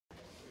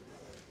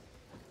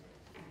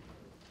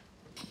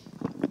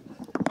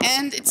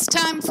And it's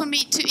time for me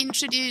to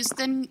introduce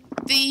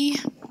the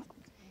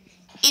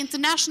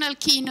international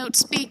keynote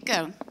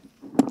speaker,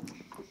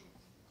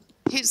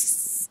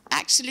 who's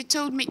actually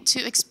told me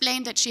to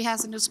explain that she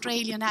has an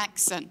Australian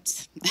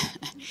accent.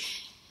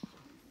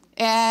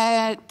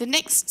 The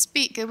next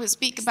speaker will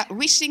speak about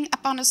wishing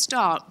upon a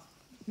star,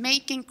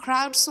 making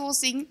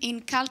crowdsourcing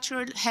in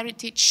cultural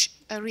heritage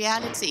a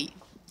reality.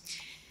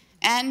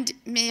 And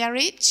Mia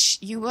Rich,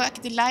 you work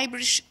at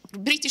the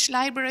British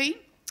Library,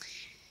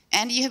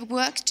 and you have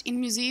worked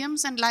in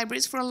museums and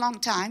libraries for a long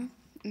time.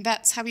 And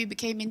that's how you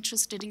became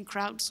interested in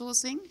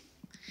crowdsourcing.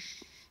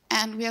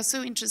 And we are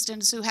so interested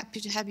and so happy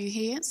to have you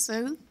here.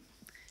 So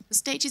the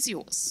stage is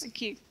yours.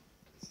 Thank you.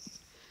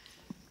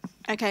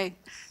 Okay.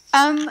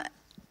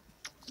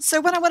 So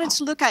what I wanted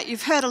to look at,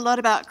 you've heard a lot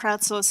about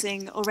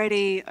crowdsourcing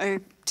already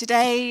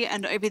today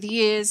and over the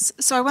years.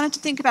 So I wanted to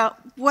think about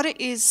what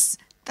it is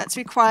that's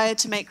required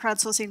to make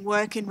crowdsourcing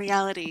work in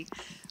reality.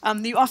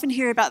 You often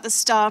hear about the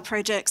star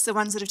projects, the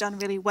ones that have done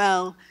really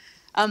well,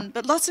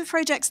 but lots of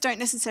projects don't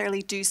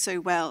necessarily do so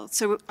well.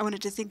 So I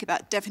wanted to think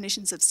about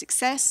definitions of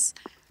success,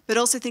 but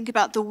also think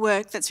about the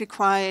work that's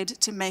required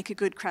to make a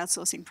good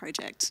crowdsourcing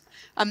project.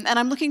 And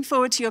I'm looking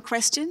forward to your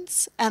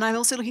questions, and I'm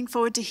also looking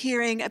forward to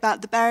hearing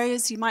about the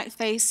barriers you might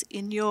face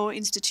in your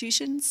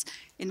institutions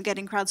in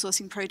getting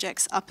crowdsourcing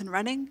projects up and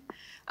running.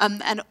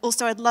 And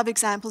also I'd love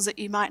examples that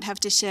you might have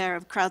to share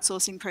of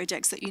crowdsourcing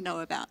projects that you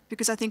know about,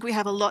 because I think we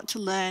have a lot to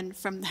learn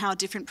from how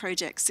different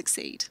projects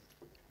succeed.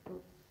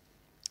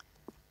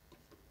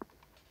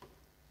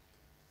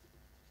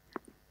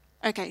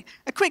 Okay,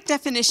 a quick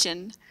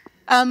definition.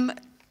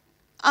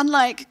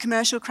 Unlike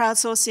commercial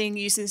crowdsourcing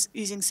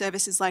using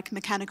services like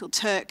Mechanical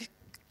Turk,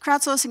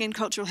 crowdsourcing in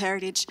cultural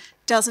heritage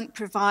doesn't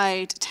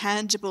provide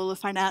tangible or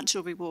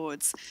financial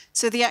rewards.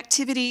 So the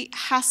activity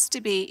has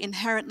to be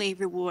inherently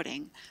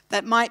rewarding.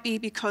 That might be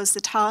because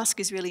the task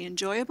is really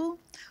enjoyable,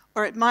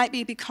 or it might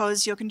be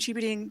because you're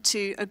contributing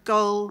to a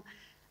goal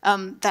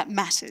that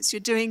matters. You're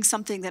doing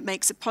something that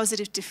makes a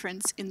positive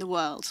difference in the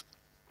world.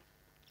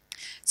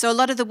 So a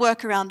lot of the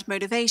work around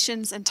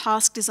motivations and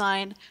task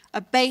design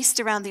are based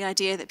around the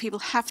idea that people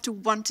have to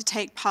want to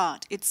take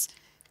part. It's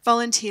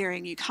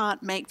volunteering, you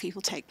can't make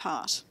people take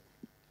part.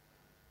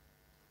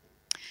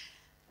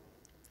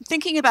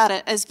 Thinking about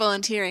it as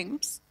volunteering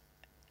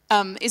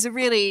is a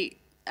really,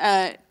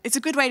 it's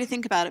a good way to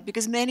think about it,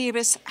 because many of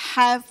us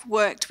have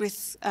worked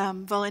with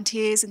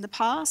volunteers in the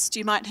past.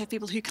 You might have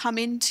people who come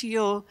into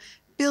your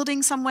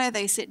building somewhere,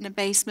 they sit in a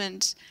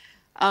basement,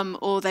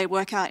 or they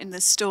work out in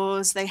the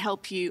stores, they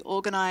help you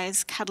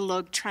organise,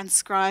 catalogue,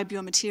 transcribe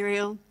your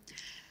material.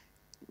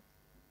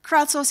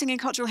 Crowdsourcing in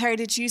cultural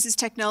heritage uses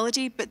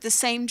technology, but the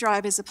same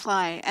drivers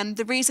apply. And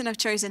the reason I've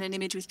chosen an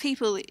image with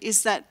people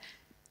is that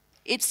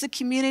it's the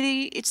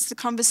community, it's the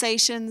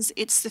conversations,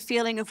 it's the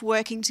feeling of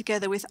working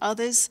together with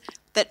others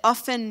that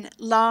often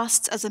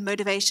lasts as a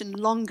motivation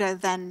longer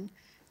than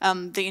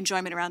the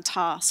enjoyment around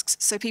tasks.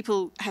 So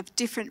people have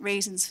different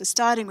reasons for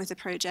starting with a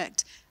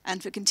project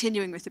and for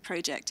continuing with the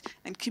project.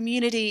 And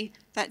community,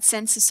 that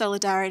sense of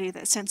solidarity,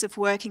 that sense of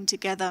working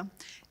together,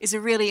 is a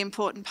really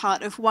important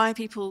part of why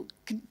people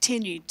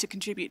continue to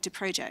contribute to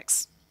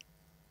projects.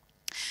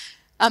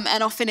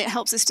 And often it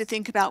helps us to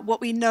think about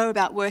what we know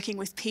about working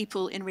with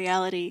people in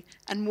reality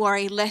and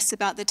worry less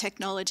about the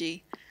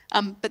technology.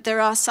 But there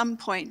are some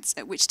points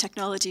at which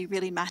technology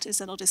really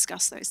matters, and I'll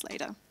discuss those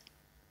later.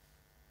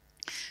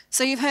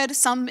 So you've heard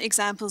some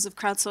examples of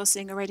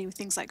crowdsourcing already with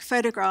things like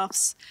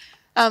photographs.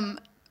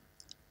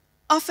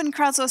 Often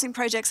crowdsourcing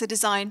projects are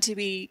designed to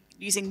be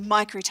using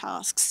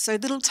microtasks, so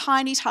little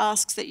tiny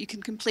tasks that you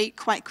can complete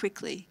quite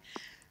quickly.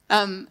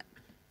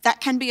 That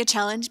can be a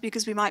challenge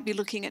because we might be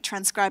looking at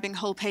transcribing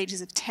whole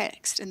pages of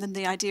text, and then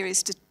the idea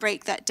is to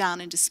break that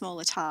down into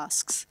smaller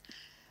tasks.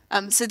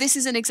 So this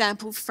is an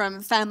example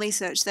from Family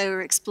Search. They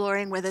were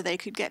exploring whether they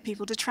could get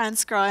people to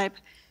transcribe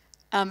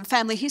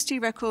family history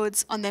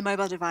records on their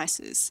mobile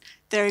devices.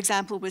 Their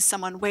example was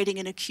someone waiting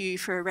in a queue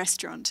for a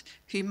restaurant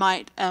who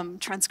might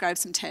transcribe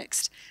some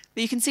text.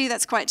 But you can see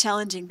that's quite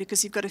challenging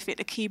because you've got to fit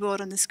a keyboard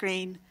on the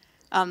screen.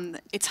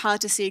 It's hard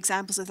to see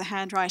examples of the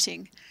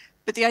handwriting.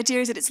 But the idea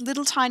is that it's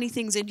little tiny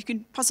things, and you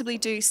can possibly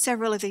do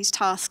several of these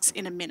tasks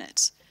in a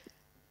minute.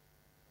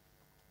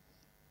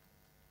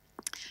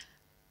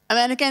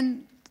 And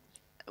again,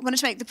 I wanted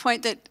to make the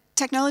point that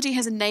technology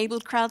has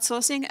enabled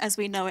crowdsourcing as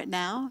we know it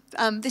now.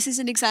 This is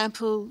an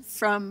example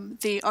from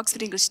the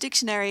Oxford English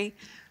Dictionary,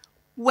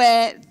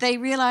 where they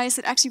realised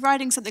that actually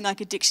writing something like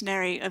a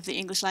dictionary of the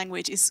English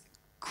language is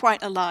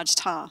quite a large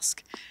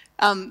task.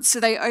 So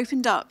they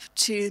opened up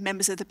to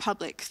members of the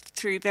public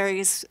through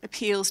various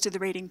appeals to the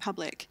reading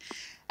public.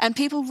 And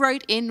people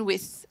wrote in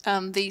with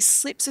these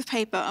slips of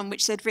paper on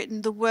which they'd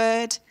written the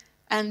word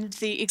and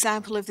the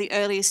example of the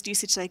earliest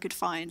usage they could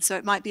find. So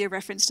it might be a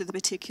reference to the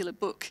particular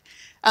book.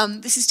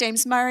 This is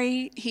James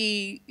Murray.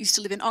 He used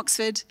to live in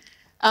Oxford.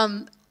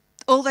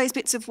 All those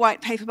bits of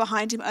white paper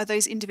behind him are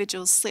those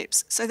individual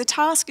slips. So the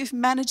task of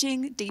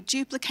managing,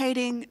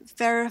 deduplicating,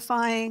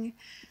 verifying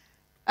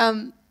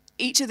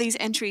each of these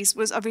entries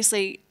was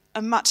obviously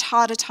a much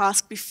harder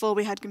task before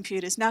we had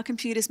computers. Now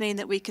computers mean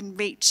that we can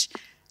reach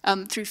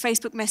through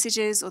Facebook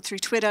messages or through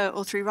Twitter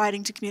or through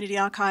writing to community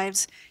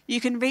archives. You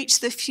can reach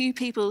the few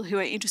people who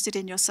are interested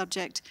in your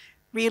subject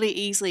really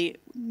easily,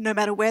 no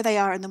matter where they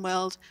are in the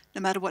world,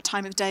 no matter what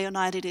time of day or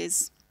night it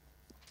is.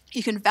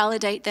 You can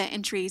validate their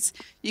entries.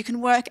 You can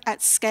work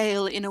at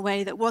scale in a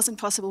way that wasn't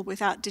possible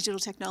without digital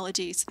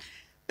technologies.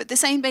 But the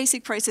same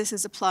basic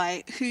processes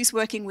apply. Who's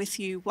working with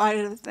you? Why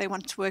do they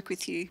want to work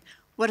with you?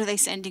 What are they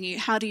sending you?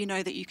 How do you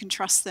know that you can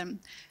trust them?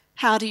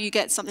 How do you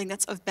get something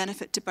that's of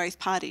benefit to both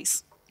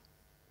parties?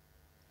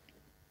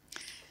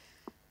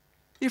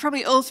 You're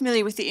probably all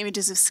familiar with the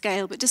images of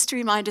scale, but just to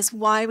remind us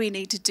why we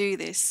need to do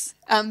this.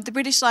 The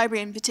British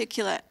Library in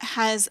particular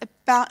has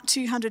about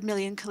 200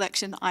 million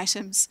collection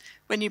items.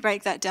 When you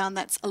break that down,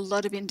 that's a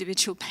lot of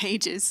individual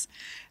pages.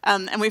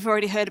 And we've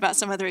already heard about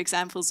some other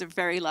examples of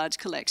very large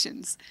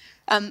collections.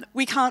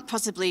 We can't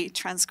possibly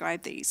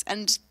transcribe these,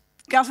 and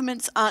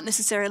governments aren't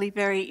necessarily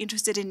very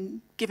interested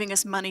in giving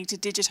us money to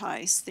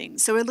digitise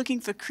things. So we're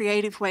looking for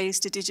creative ways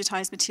to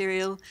digitise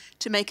material,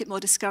 to make it more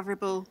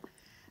discoverable.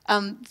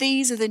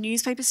 These are the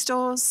newspaper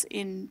stores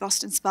in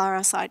Boston Spa,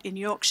 our site in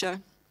Yorkshire.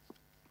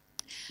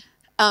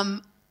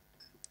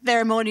 There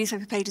are more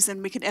newspaper pages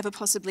than we could ever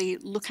possibly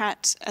look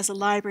at as a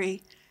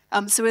library.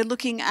 So we're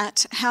looking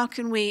at how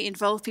can we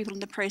involve people in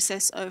the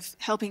process of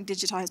helping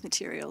digitise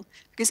material.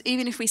 Because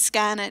even if we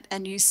scan it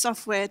and use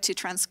software to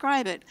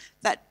transcribe it,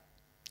 that,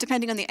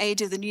 depending on the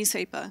age of the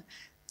newspaper,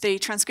 the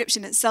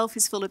transcription itself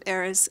is full of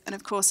errors, and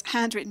of course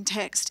handwritten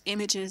text,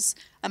 images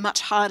are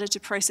much harder to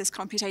process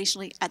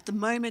computationally at the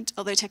moment,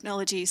 although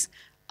technologies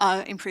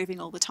are improving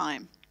all the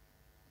time.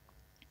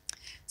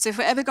 So if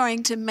we're ever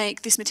going to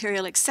make this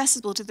material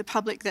accessible to the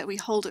public that we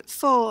hold it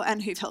for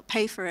and who've helped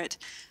pay for it,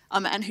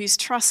 and whose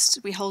trust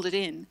we hold it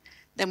in,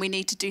 then we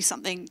need to do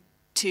something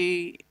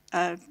to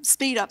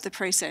speed up the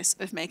process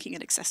of making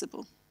it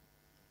accessible.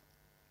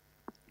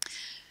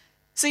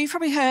 So you've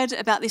probably heard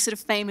about these sort of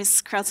famous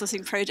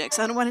crowdsourcing projects,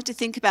 and I wanted to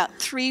think about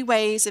 3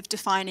 ways of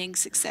defining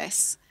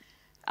success,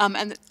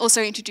 and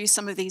also introduce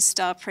some of these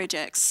star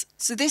projects.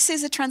 So this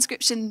is a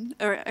transcription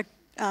or a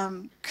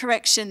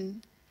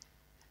correction,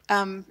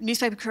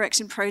 newspaper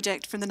correction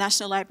project from the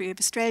National Library of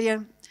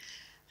Australia,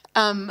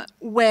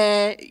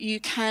 where you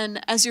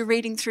can, as you're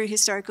reading through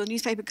historical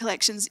newspaper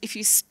collections, if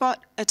you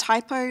spot a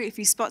typo, if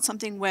you spot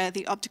something where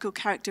the optical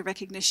character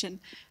recognition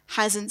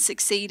hasn't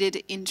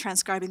succeeded in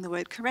transcribing the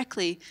word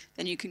correctly,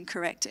 then you can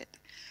correct it.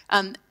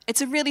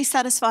 It's a really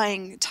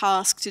satisfying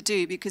task to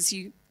do because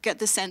you get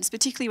the sense,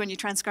 particularly when you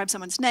transcribe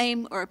someone's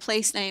name or a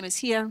place name as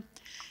here,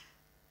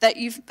 that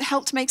you've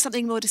helped make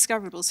something more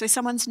discoverable. So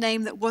someone's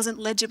name that wasn't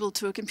legible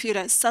to a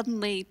computer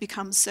suddenly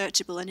becomes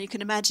searchable, and you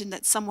can imagine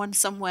that someone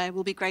somewhere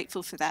will be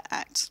grateful for that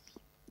act.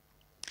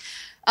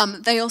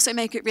 They also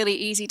make it really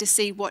easy to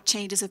see what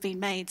changes have been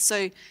made.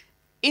 So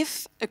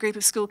if a group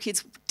of school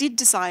kids did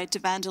decide to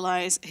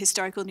vandalise a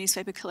historical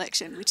newspaper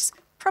collection, which is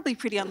probably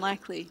pretty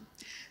unlikely,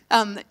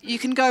 you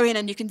can go in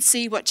and you can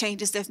see what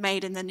changes they've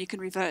made, and then you can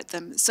revert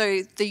them.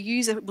 So the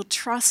user will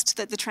trust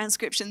that the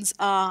transcriptions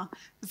are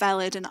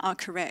valid and are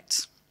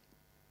correct.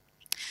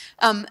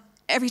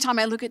 Every time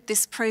I look at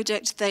this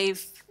project,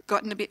 they've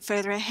gotten a bit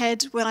further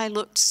ahead. When I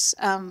looked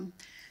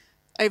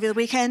over the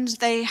weekend,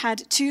 they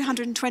had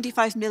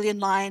 225 million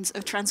lines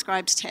of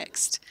transcribed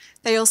text.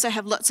 They also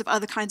have lots of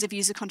other kinds of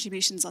user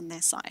contributions on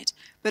their site.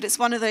 But it's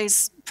one of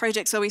those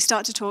projects where we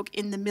start to talk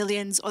in the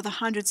millions or the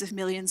hundreds of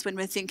millions when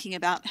we're thinking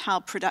about how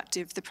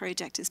productive the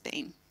project has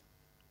been.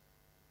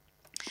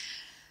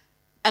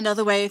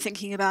 Another way of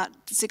thinking about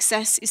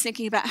success is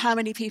thinking about how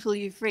many people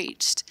you've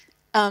reached.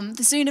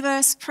 The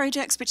Zooniverse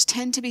projects, which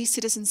tend to be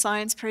citizen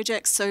science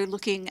projects, so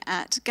looking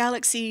at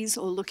galaxies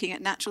or looking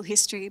at natural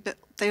history, but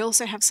they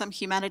also have some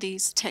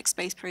humanities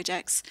text-based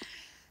projects.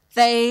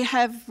 They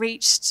have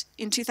reached,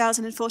 in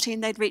 2014,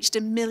 they'd reached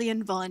 1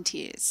 million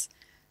volunteers.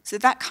 So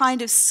that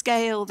kind of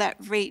scale, that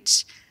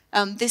reach,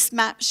 this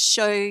map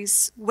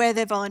shows where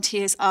their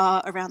volunteers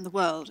are around the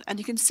world. And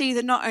you can see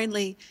that not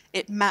only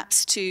it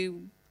maps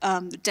to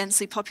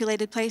densely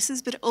populated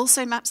places, but it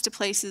also maps to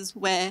places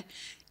where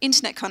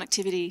internet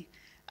connectivity,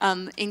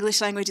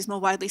 English language is more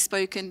widely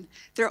spoken.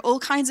 There are all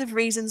kinds of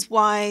reasons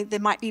why there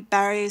might be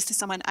barriers to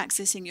someone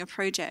accessing your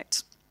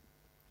project.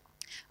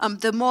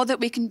 The more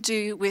that we can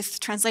do with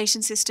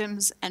translation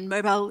systems and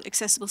mobile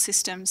accessible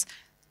systems,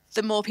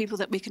 the more people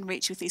that we can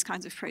reach with these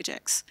kinds of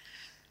projects.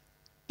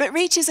 But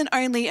reach isn't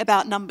only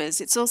about numbers,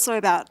 it's also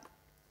about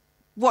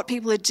what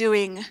people are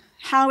doing,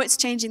 how it's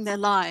changing their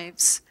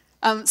lives.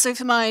 So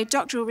for my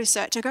doctoral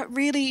research, I got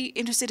really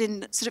interested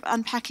in sort of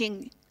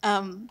unpacking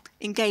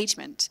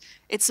engagement.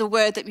 It's a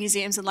word that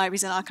museums and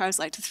libraries and archives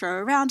like to throw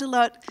around a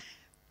lot,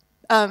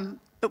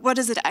 but what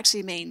does it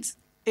actually mean?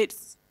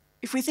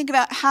 If we think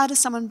about how does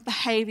someone's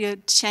behaviour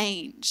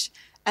change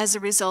as a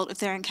result of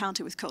their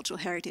encounter with cultural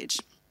heritage.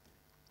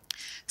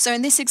 So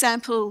in this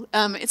example,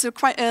 it's a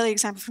quite early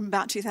example from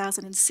about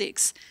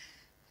 2006.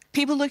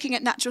 People looking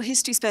at natural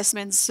history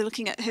specimens, so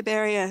looking at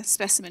herbaria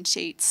specimen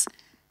sheets,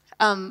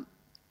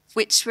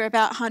 which were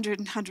about 100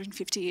 and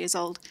 150 years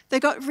old. They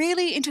got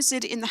really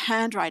interested in the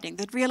handwriting.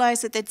 They'd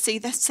realised that they'd see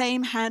the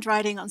same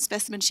handwriting on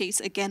specimen sheets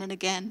again and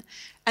again,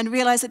 and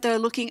realised that they were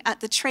looking at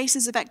the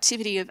traces of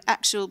activity of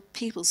actual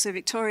people, so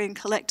Victorian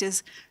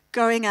collectors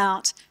going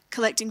out,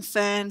 collecting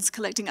ferns,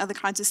 collecting other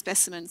kinds of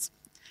specimens.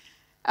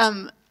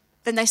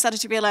 Then they started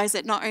to realise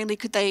that not only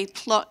could they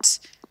plot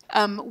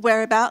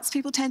whereabouts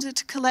people tended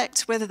to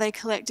collect, whether they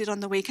collected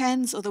on the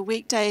weekends or the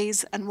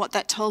weekdays, and what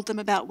that told them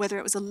about whether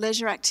it was a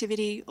leisure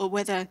activity or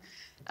whether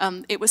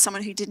it was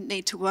someone who didn't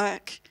need to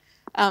work.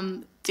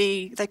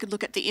 They could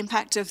look at the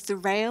impact of the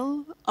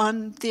rail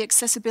on the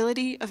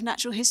accessibility of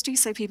natural history,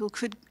 so people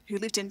who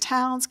lived in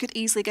towns could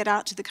easily get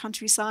out to the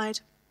countryside.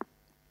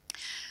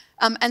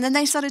 And then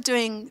they started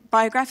doing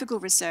biographical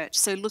research,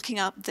 so looking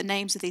up the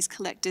names of these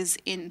collectors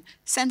in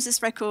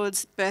census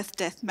records, birth,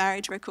 death,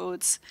 marriage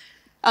records,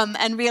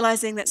 and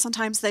realising that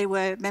sometimes they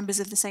were members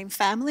of the same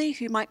family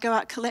who might go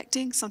out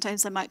collecting.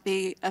 Sometimes they might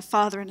be a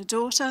father and a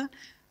daughter.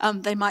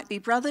 They might be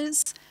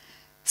brothers.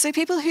 So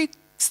people who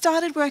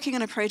started working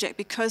on a project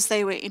because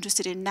they were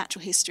interested in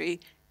natural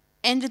history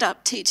ended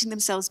up teaching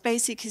themselves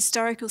basic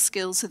historical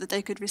skills so that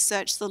they could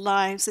research the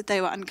lives that they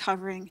were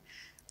uncovering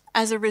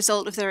as a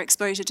result of their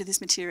exposure to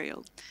this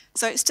material.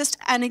 So it's just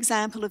an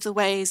example of the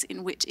ways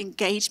in which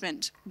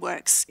engagement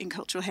works in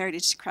cultural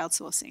heritage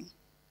crowdsourcing.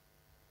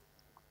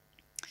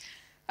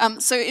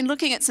 So in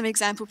looking at some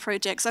example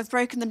projects, I've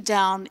broken them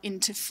down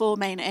into 4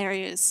 main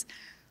areas.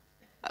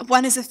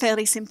 One is a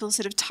fairly simple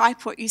sort of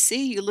type what you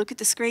see. You look at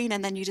the screen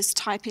and then you just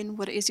type in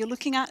what it is you're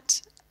looking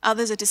at.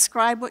 Others are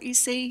describe what you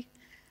see.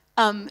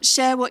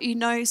 Share what you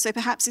know. So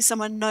perhaps if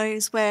someone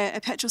knows where a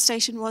petrol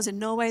station was in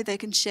Norway, they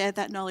can share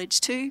that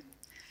knowledge too.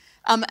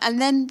 And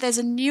then there's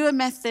a newer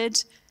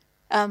method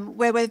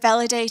where we're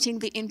validating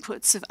the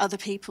inputs of other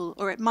people,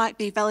 or it might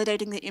be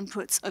validating the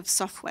inputs of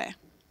software.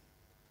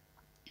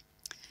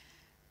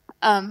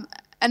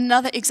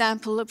 Another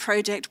example, a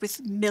project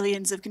with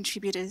millions of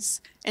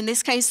contributors. In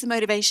this case, the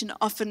motivation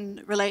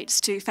often relates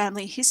to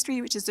family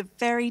history, which is a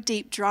very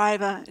deep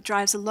driver. It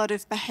drives a lot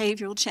of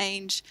behavioural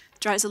change,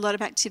 drives a lot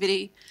of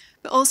activity.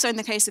 But also in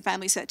the case of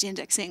family search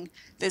indexing,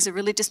 there's a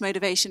religious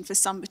motivation for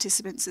some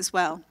participants as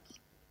well.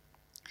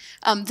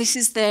 This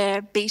is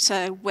their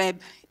beta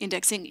web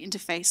indexing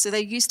interface. So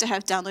they used to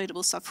have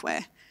downloadable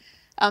software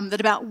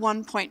that about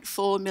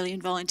 1.4 million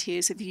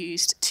volunteers have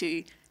used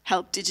to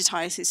help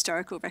digitise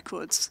historical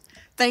records.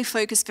 They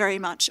focus very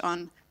much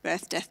on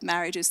birth, death,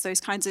 marriages,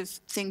 those kinds of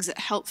things that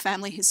help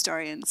family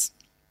historians.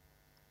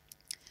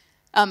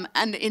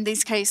 And in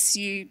this case,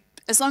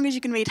 as long as you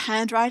can read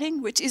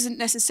handwriting, which isn't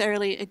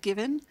necessarily a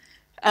given,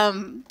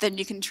 then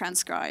you can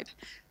transcribe.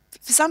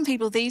 For some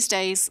people these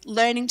days,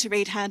 learning to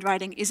read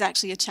handwriting is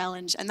actually a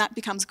challenge, and that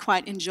becomes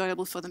quite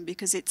enjoyable for them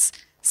because it's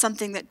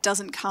something that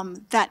doesn't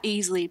come that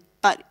easily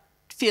but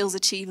feels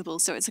achievable,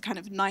 so it's a kind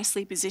of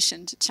nicely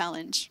positioned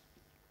challenge.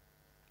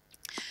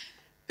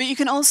 But you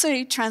can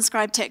also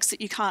transcribe text that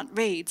you can't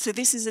read. So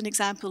this is an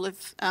example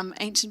of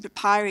ancient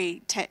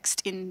papyri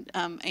text in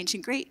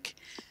ancient Greek.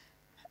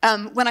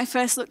 When I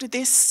first looked at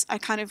this, I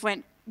kind of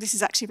went, this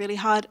is actually really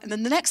hard. And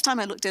then the next time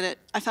I looked at it,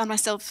 I found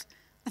myself,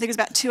 I think it was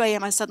about 2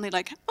 a.m, I was suddenly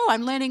like, oh,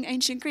 I'm learning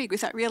ancient Greek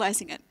without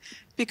realising it.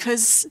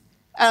 Because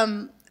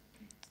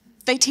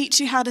they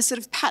teach you how to sort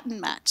of pattern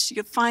match.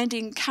 You're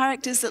finding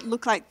characters that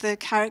look like the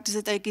characters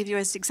that they give you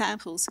as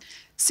examples.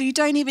 So you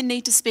don't even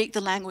need to speak the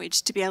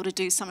language to be able to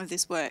do some of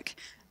this work.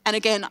 And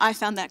again, I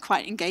found that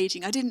quite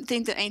engaging. I didn't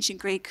think that ancient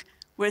Greek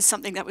was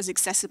something that was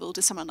accessible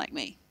to someone like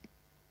me.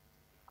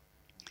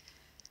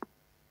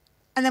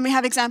 And then we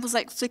have examples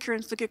like Flickr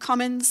and Flickr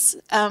Commons,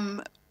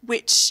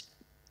 which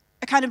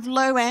are kind of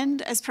low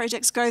end as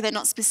projects go. They're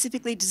not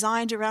specifically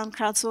designed around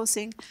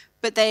crowdsourcing,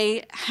 but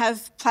they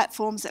have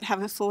platforms that have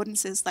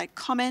affordances like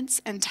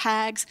comments and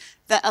tags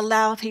that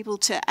allow people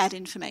to add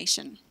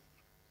information.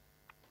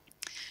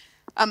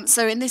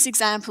 So in this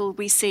example,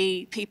 we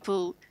see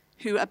people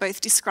who are both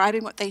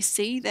describing what they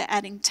see. They're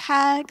adding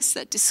tags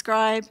that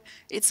describe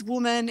it's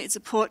woman, it's a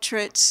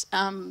portrait,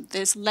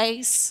 there's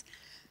lace.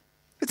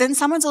 But then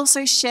someone's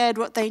also shared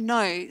what they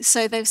know.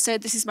 So they've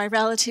said, this is my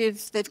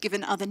relative. They've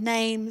given other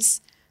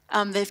names.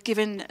 They've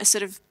given a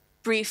sort of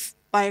brief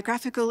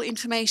biographical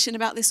information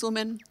about this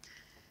woman.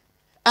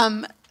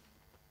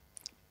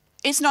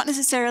 It's not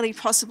necessarily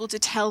possible to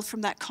tell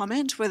from that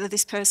comment whether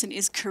this person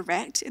is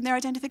correct in their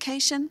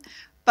identification,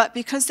 but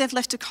because they've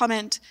left a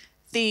comment,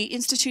 the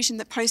institution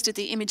that posted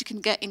the image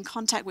can get in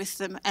contact with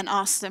them and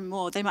ask them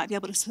more. They might be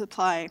able to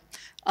supply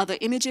other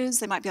images,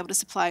 they might be able to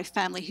supply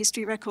family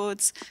history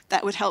records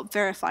that would help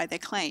verify their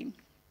claim.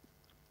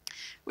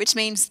 Which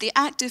means the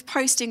act of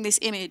posting this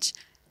image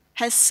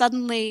has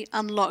suddenly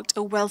unlocked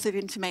a wealth of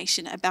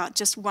information about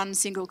just one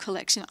single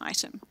collection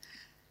item.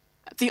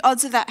 The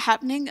odds of that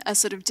happening are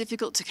sort of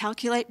difficult to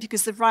calculate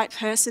because the right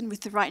person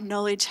with the right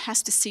knowledge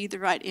has to see the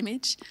right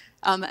image,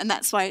 and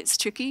that's why it's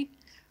tricky.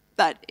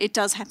 But it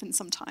does happen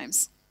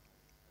sometimes.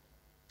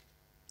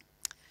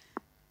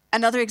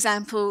 Another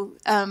example,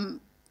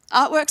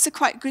 artworks are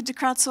quite good to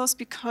crowdsource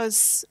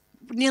because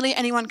nearly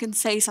anyone can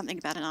say something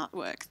about an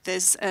artwork.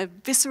 There's a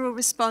visceral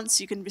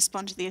response, you can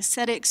respond to the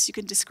aesthetics, you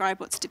can describe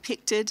what's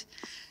depicted.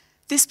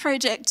 This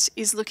project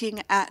is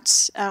looking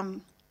at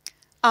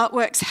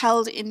artworks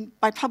held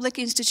by public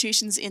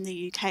institutions in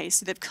the UK.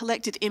 So they've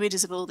collected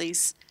images of all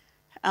these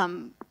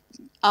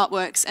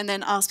artworks and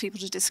then asked people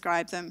to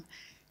describe them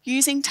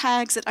using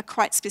tags that are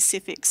quite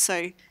specific,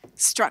 so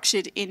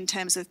structured in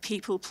terms of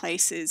people,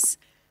 places,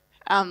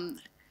 and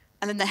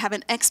then they have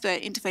an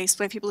expert interface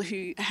where people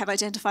who have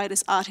identified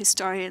as art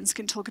historians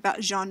can talk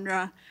about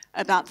genre,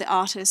 about the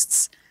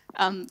artists,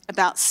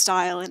 about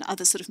style and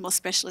other sort of more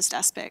specialist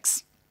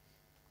aspects.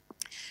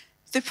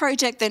 The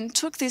project then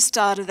took this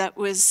data that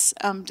was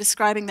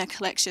describing their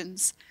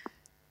collections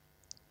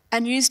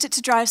and used it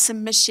to drive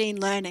some machine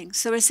learning.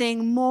 So we're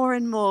seeing more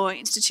and more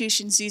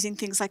institutions using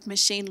things like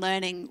machine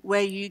learning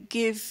where you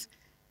give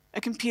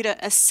a computer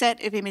a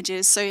set of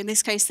images. So in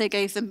this case, they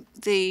gave them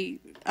the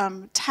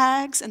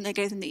tags and they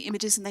gave them the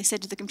images and they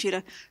said to the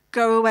computer,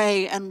 go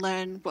away and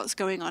learn what's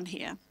going on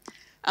here.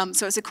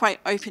 So it's a quite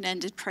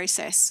open-ended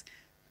process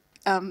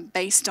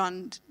based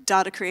on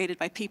data created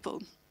by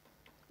people.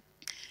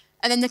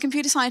 And then the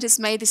computer scientists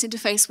made this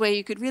interface where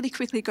you could really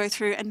quickly go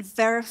through and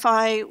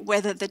verify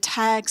whether the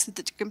tags that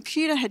the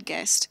computer had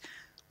guessed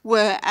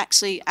were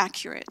actually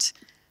accurate.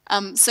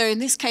 So in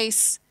this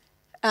case,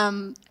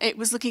 it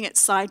was looking at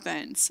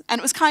sideburns. And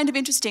it was kind of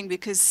interesting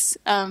because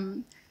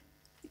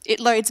it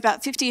loads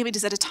about 50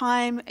 images at a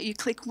time. You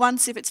click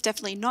once if it's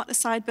definitely not a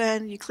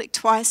sideburn. You click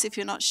twice if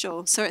you're not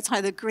sure. So it's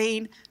either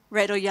green,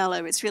 red, or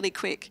yellow. It's really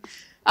quick.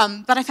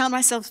 But I found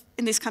myself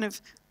in this kind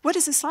of, what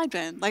is a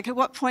sideburn? Like, at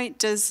what point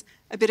does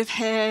a bit of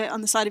hair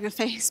on the side of your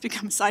face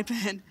become a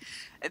sideburn?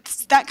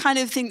 It's that kind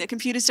of thing that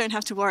computers don't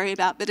have to worry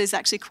about, but is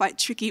actually quite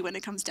tricky when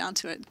it comes down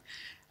to it.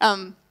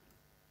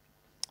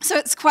 So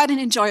it's quite an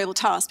enjoyable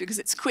task because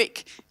it's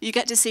quick. You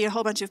get to see a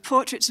whole bunch of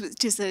portraits,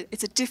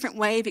 it's a different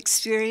way of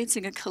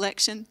experiencing a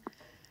collection.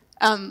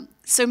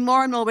 So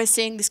more and more we're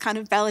seeing this kind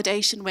of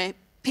validation where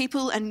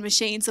people and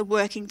machines are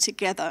working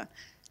together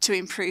to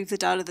improve the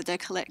data that they're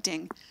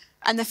collecting.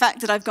 And the fact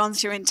that I've gone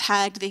through and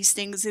tagged these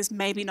things as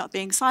maybe not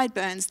being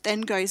sideburns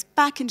then goes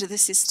back into the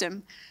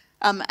system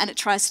and it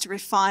tries to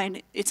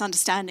refine its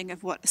understanding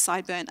of what a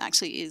sideburn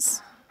actually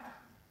is.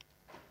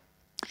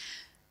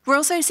 We're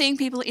also seeing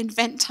people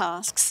invent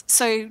tasks.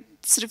 So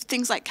sort of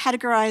things like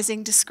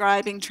categorizing,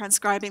 describing,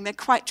 transcribing, they're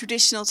quite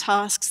traditional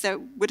tasks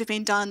that would have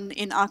been done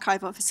in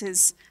archive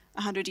offices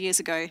 100 years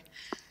ago.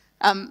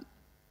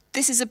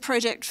 This is a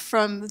project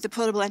from the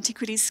Portable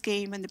Antiquities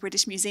Scheme and the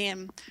British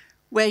Museum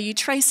where you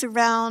trace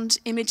around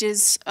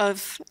images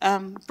of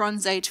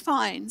Bronze Age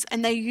finds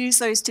and they use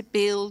those to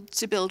build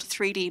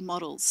 3D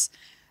models.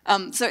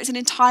 So it's an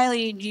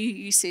entirely new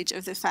usage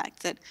of the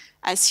fact that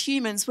as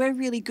humans, we're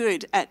really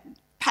good at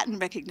pattern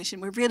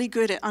recognition. We're really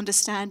good at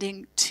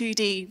understanding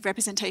 2D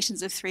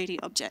representations of 3D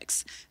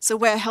objects. So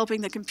we're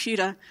helping the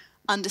computer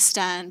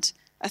understand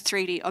a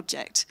 3D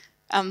object.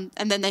 And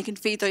then they can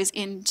feed those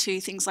into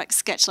things like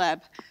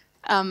SketchLab.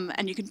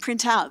 And you can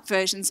print out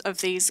versions of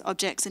these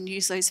objects and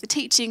use those for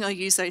teaching or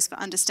use those for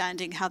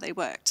understanding how they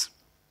worked.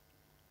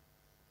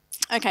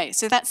 Okay,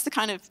 so that's the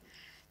kind of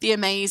the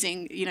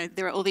amazing,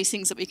 there are all these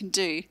things that we can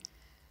do.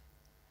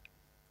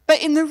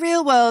 But in the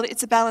real world,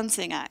 it's a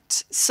balancing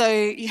act. So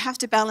you have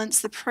to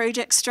balance the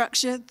project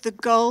structure, the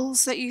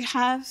goals that you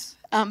have,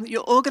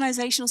 your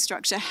organizational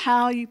structure,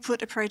 how you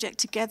put a project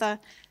together,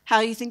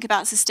 how you think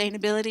about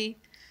sustainability.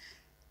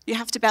 You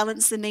have to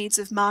balance the needs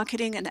of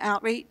marketing and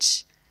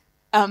outreach.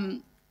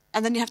 And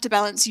then you have to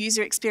balance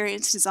user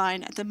experience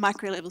design at the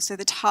micro level, so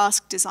the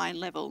task design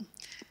level.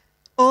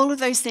 All of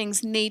those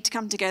things need to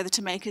come together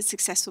to make a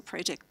successful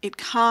project. It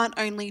can't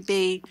only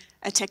be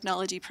a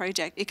technology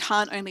project. It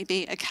can't only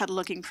be a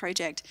cataloguing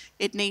project.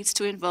 It needs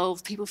to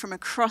involve people from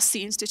across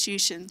the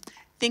institution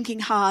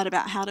thinking hard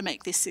about how to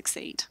make this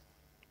succeed.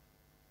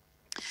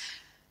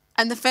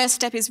 And the first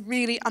step is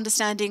really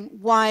understanding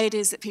why it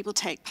is that people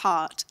take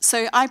part.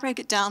 So I break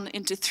it down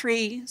into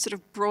 3 sort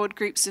of broad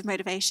groups of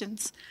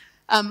motivations.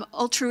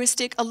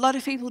 Altruistic, a lot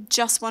of people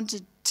just want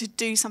to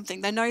do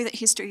something. They know that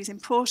history is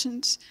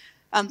important,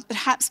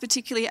 perhaps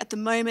particularly at the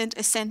moment,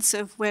 a sense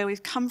of where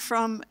we've come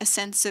from, a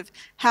sense of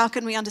how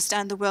can we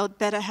understand the world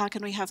better, how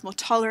can we have more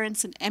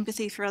tolerance and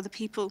empathy for other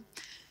people,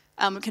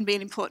 can be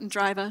an important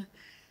driver.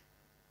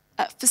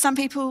 For some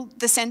people,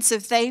 the sense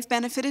of they've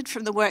benefited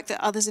from the work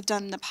that others have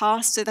done in the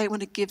past, so they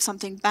want to give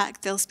something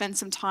back. They'll spend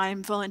some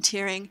time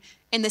volunteering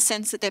in the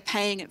sense that they're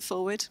paying it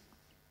forward.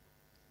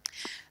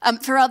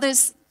 For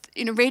others,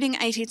 reading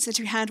 18th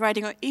century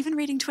handwriting or even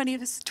reading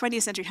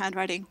 20th century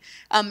handwriting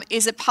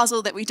is a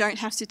puzzle that we don't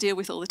have to deal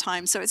with all the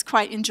time. So it's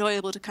quite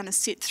enjoyable to kind of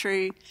sit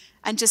through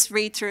and just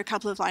read through a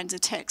couple of lines of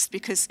text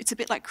because it's a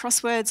bit like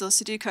crosswords or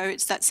Sudoku.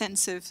 It's that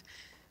sense of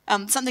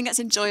something that's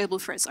enjoyable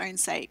for its own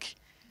sake.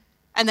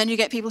 And then you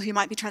get people who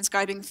might be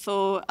transcribing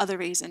for other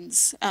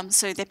reasons.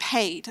 So they're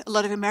paid. A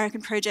lot of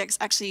American projects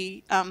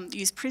actually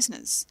use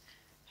prisoners.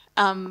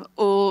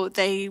 Or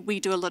we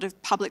do a lot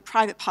of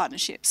public-private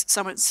partnerships.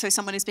 So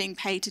someone is being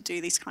paid to do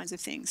these kinds of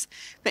things.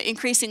 But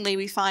increasingly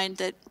we find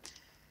that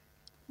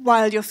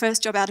while your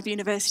first job out of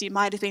university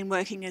might have been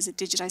working as a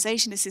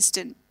digitisation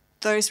assistant,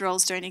 those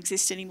roles don't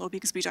exist anymore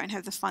because we don't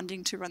have the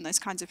funding to run those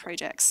kinds of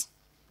projects.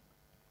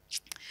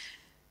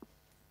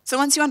 So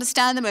once you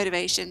understand the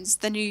motivations,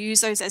 then you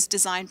use those as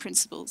design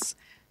principles.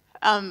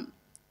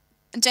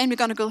 Jane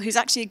McGonigal, who's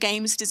actually a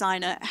games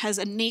designer, has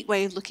a neat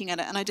way of looking at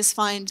it, and I just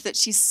find that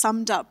she's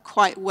summed up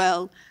quite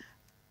well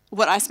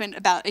what I spent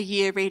about a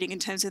year reading in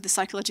terms of the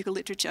psychological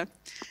literature.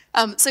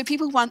 So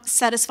people want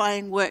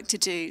satisfying work to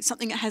do,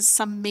 something that has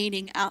some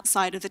meaning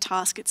outside of the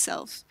task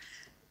itself.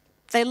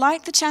 They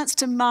like the chance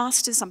to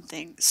master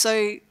something.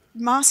 So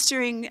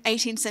mastering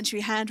 18th century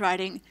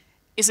handwriting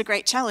is a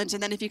great challenge,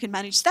 and then if you can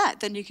manage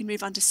that, then you can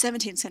move on to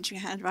 17th century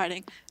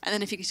handwriting, and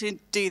then if you can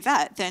do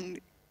that, then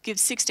give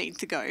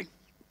 16th a go.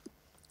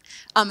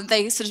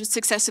 They sort of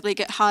successively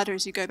get harder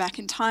as you go back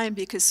in time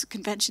because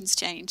conventions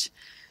change.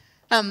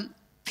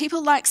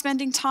 People like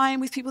spending time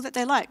with people that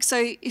they like.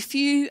 So if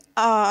you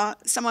are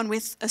someone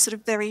with a sort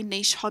of very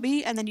niche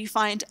hobby and then you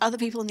find other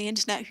people on the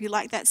internet who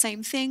like that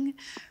same thing,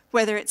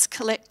 whether it's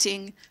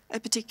collecting a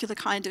particular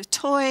kind of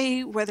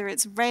toy, whether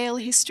it's rail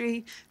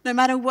history, no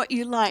matter what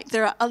you like,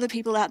 there are other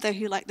people out there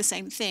who like the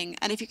same thing.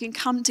 And if you can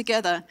come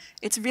together,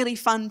 it's really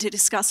fun to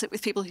discuss it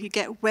with people who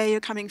get where you're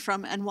coming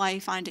from and why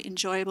you find it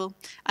enjoyable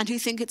and who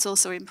think it's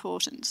also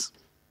important.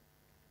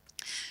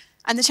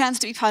 And the chance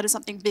to be part of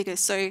something bigger.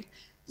 So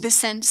the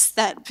sense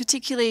that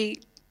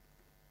particularly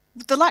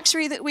the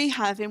luxury that we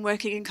have in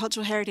working in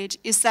cultural heritage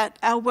is that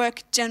our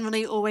work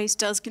generally always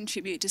does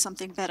contribute to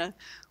something better.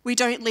 We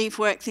don't leave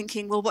work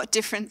thinking, well, what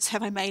difference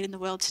have I made in the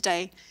world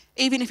today?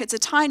 Even if it's a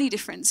tiny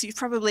difference, you've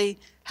probably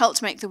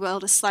helped make the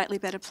world a slightly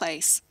better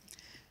place.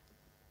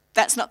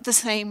 That's not the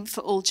same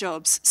for all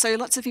jobs. So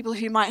lots of people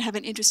who might have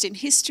an interest in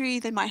history,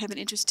 they might have an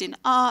interest in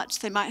art,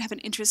 they might have an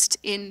interest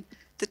in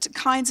the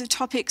kinds of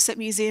topics that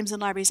museums and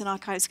libraries and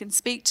archives can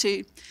speak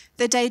to.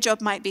 Their day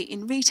job might be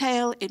in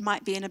retail, it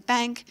might be in a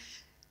bank.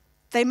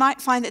 They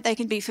might find that they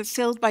can be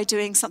fulfilled by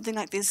doing something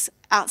like this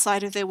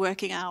outside of their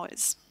working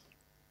hours.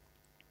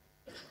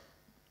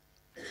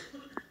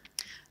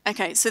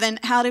 Okay, so then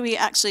how do we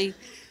actually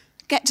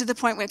get to the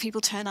point where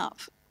people turn up?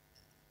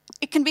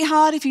 It can be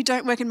hard if you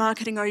don't work in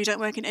marketing or you don't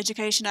work in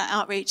education or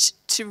outreach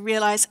to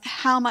realise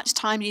how much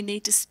time you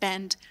need to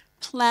spend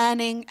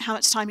planning, how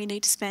much time you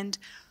need to spend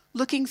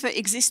looking for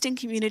existing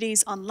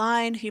communities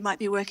online who might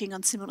be working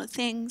on similar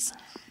things.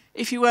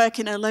 If you work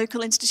in a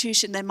local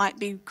institution, there might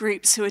be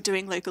groups who are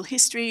doing local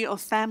history or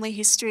family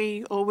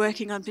history or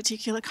working on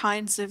particular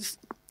kinds of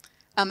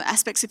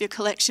aspects of your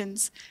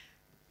collections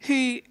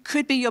who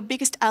could be your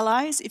biggest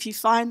allies if you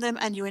find them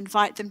and you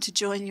invite them to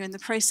join you in the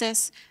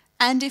process,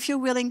 and if you're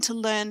willing to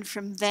learn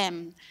from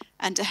them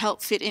and to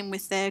help fit in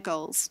with their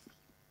goals.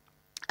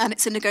 And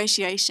it's a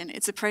negotiation.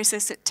 It's a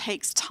process that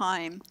takes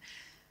time.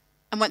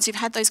 And once you've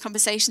had those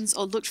conversations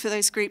or looked for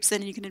those groups,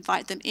 then you can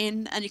invite them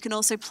in, and you can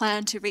also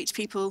plan to reach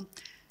people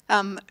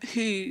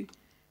who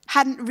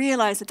hadn't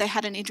realised that they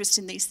had an interest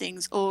in these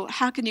things, or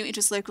how can you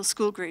interest local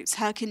school groups?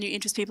 How can you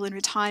interest people in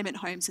retirement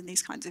homes in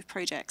these kinds of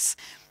projects?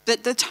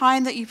 But the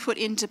time that you put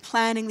into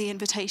planning the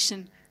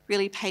invitation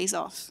really pays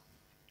off.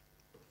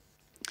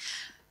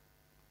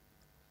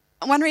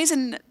 One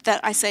reason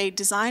that I say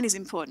design is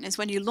important is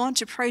when you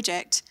launch a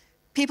project,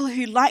 people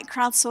who like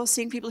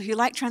crowdsourcing, people who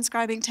like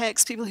transcribing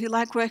text, people who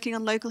like working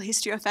on local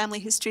history or family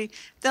history,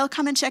 they'll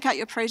come and check out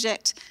your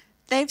project.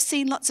 They've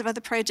seen lots of other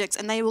projects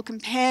and they will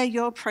compare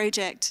your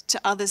project to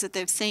others that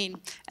they've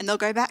seen, and they'll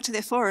go back to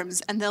their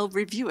forums and they'll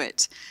review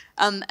it.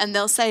 And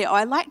they'll say, oh,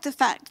 I like the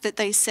fact that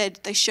they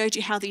said they showed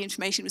you how the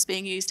information was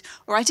being used,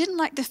 or I didn't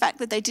like the fact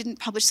that they didn't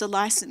publish the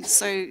license.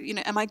 So,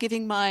 am I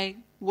giving my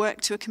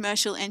work to a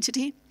commercial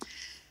entity?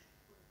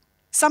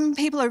 Some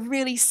people are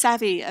really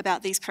savvy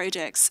about these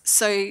projects,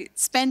 so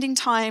spending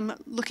time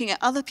looking at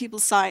other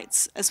people's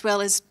sites as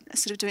well as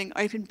sort of doing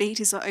open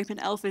betas or open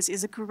alphas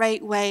is a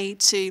great way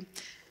to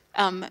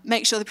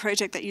make sure the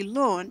project that you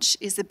launch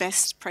is the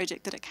best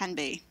project that it can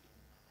be.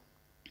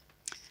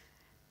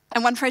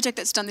 And one project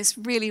that's done this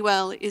really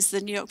well is the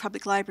New York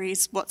Public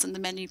Library's What's on the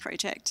Menu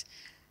project.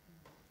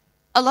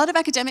 A lot of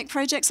academic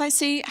projects I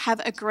see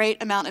have a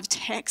great amount of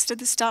text at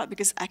the start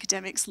because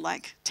academics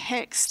like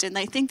text and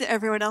they think that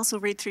everyone else will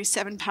read through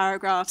 7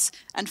 paragraphs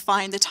and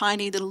find the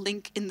tiny little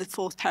link in the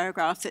 4th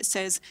paragraph that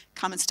says,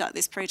 come and start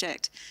this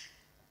project.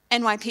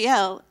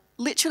 NYPL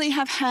literally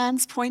have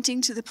hands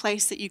pointing to the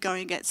place that you go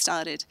and get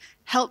started.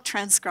 Help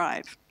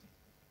transcribe.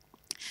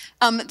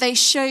 They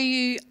show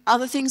you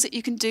other things that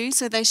you can do,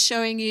 so they're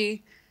showing you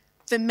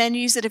the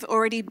menus that have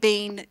already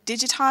been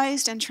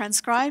digitized and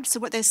transcribed. So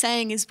what they're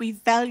saying is we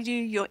value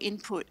your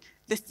input.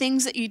 The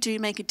things that you do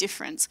make a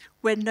difference.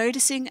 We're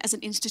noticing as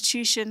an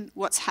institution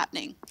what's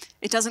happening.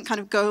 It doesn't kind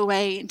of go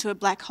away into a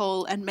black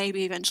hole and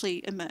maybe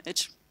eventually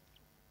emerge.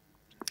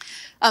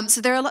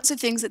 So there are lots of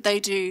things that they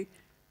do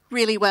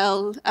really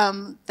well.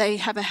 They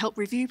have a help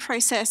review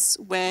process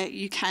where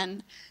you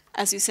can,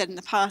 as you said in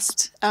the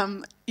past,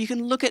 you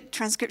can look at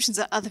transcriptions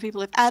that other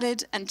people have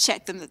added and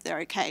check them that they're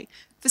okay.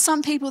 For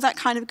some people, that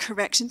kind of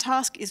correction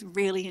task is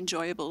really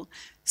enjoyable.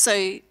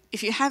 So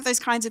if you have those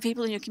kinds of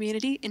people in your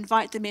community,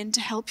 invite them in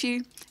to help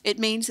you. It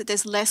means that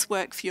there's less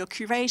work for your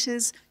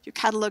curators, your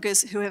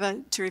cataloguers,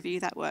 whoever, to review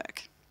that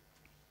work.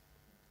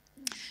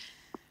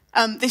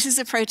 This is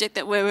a project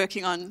that we're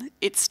working on.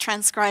 It's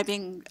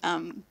transcribing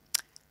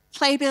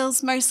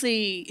playbills,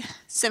 mostly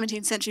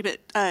 17th century,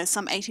 but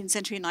some 18th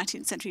century and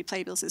 19th century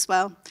playbills as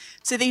well.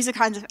 So these are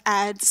kinds of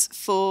ads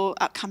for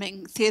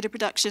upcoming theatre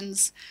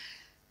productions.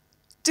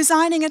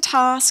 Designing a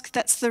task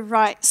that's the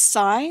right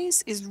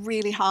size is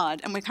really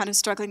hard, and we're kind of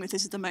struggling with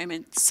this at the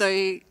moment.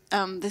 So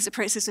there's a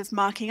process of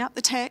marking up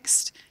the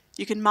text.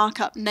 You can mark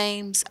up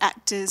names,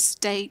 actors,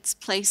 dates,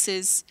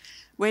 places.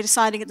 We're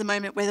deciding at the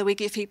moment whether we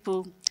give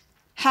people,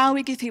 how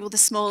we give people the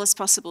smallest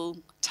possible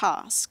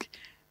task.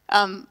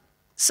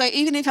 So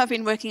even if I've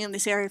been working in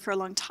this area for a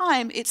long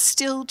time, it's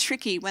still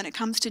tricky when it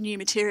comes to new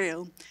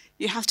material.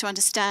 You have to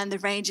understand the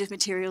range of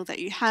material that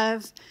you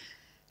have.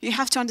 You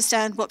have to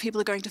understand what people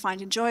are going to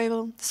find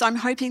enjoyable. So I'm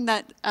hoping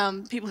that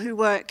people who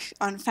work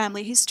on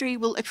family history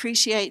will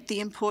appreciate the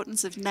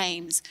importance of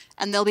names,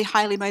 and they'll be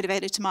highly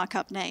motivated to mark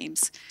up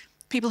names.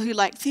 People who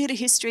like theatre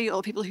history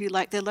or people who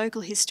like their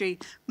local history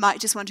might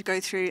just want to go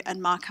through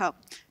and mark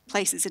up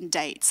places and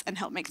dates and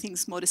help make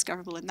things more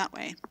discoverable in that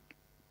way.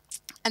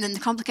 And then the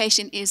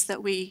complication is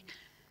that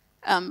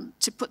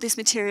to put this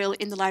material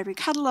in the library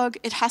catalogue,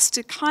 it has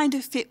to kind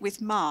of fit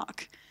with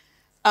MARC.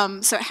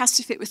 So it has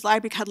to fit with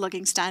library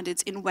cataloguing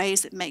standards in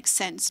ways that make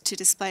sense to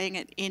displaying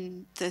it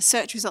in the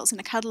search results in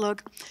the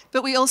catalogue.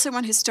 But we also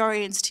want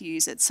historians to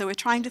use it. So we're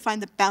trying to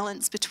find the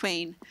balance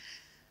between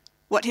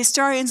what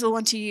historians will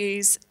want to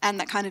use and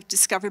that kind of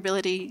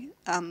discoverability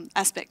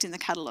aspect in the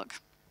catalogue.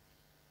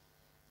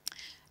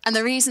 And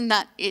the reason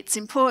that it's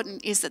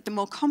important is that the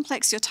more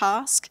complex your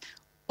task,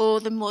 or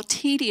the more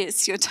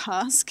tedious your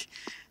task,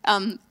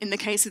 in the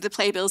case of the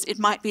playbills, it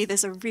might be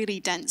there's a really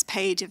dense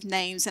page of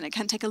names and it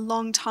can take a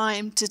long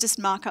time to just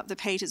mark up the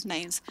pages of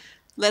names,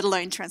 let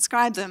alone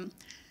transcribe them.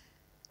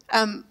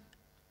 The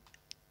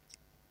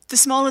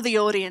smaller the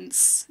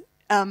audience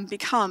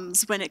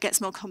becomes when it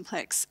gets more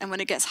complex and when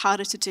it gets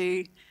harder to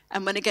do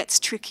and when it gets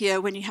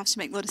trickier, when you have to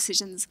make more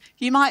decisions.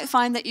 You might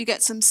find that you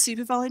get some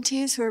super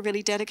volunteers who are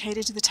really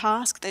dedicated to the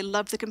task. They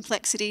love the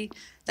complexity.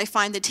 They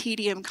find the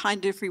tedium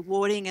kind of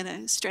rewarding in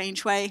a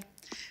strange way.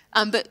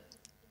 But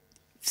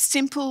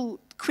simple,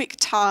 quick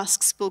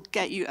tasks will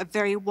get you a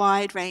very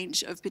wide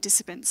range of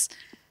participants.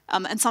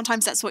 And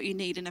sometimes that's what you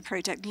need in a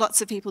project,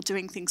 lots of people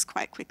doing things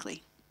quite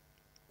quickly.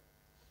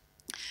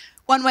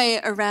 One way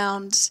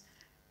around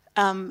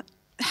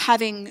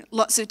having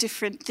lots of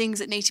different things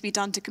that need to be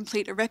done to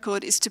complete a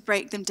record is to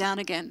break them down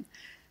again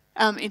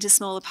into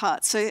smaller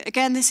parts. So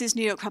again, this is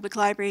New York Public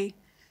Library.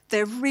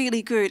 They're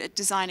really good at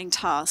designing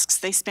tasks.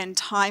 They spend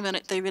time on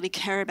it, they really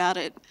care about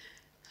it.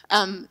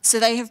 So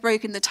they have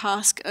broken the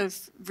task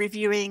of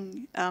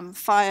reviewing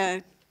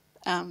fire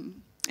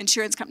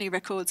insurance company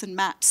records and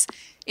maps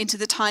into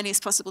the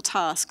tiniest possible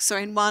task. So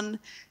in one,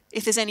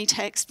 if there's any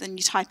text, then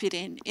you type it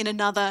in. In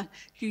another,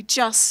 you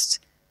just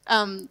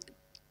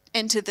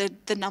enter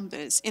the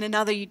numbers. In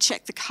another, you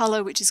check the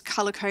colour, which is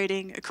colour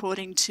coding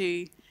according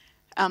to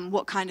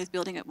what kind of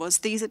building it was.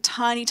 These are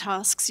tiny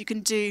tasks. You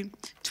can do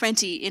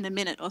 20 in a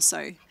minute or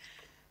so.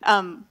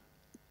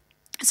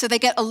 So they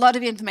get a lot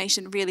of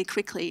information really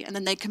quickly, and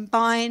then they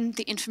combine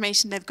the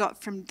information they've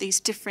got from these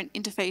different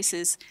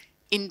interfaces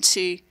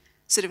into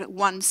sort of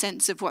one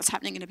sense of what's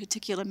happening in a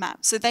particular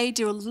map. So they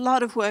do a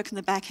lot of work in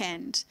the back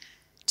end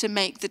to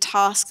make the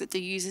task that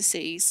the user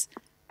sees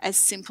as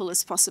simple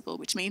as possible,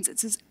 which means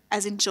it's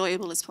as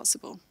enjoyable as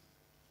possible.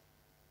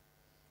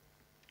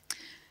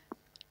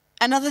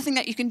 Another thing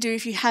that you can do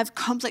if you have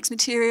complex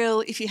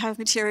material, if you have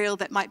material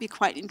that might be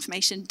quite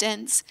information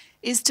dense,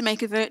 is to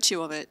make a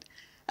virtue of it.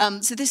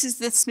 So this is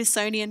the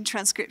Smithsonian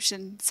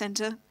Transcription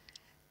Center.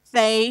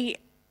 They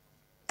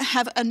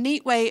have a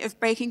neat way of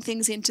breaking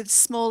things into the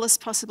smallest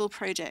possible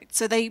project.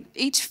 So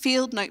each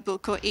field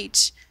notebook or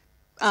each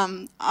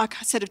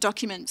set of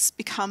documents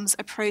becomes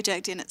a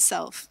project in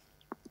itself,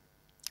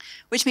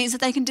 which means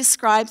that they can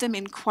describe them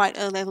in quite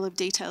a level of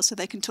detail. So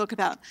they can talk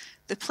about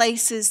the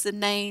places, the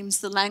names,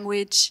 the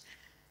language.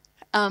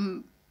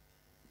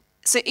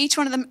 So each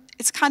one of them,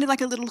 it's kind of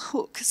like a little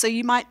hook. So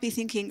you might be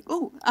thinking,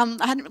 oh,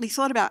 I hadn't really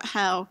thought about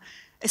how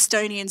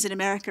Estonians in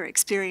America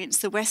experience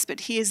the West,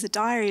 but here's the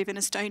diary of an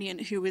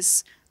Estonian who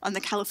was on the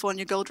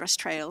California Gold Rush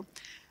Trail.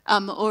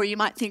 Or you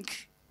might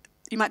think,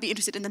 you might be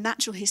interested in the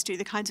natural history,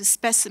 the kinds of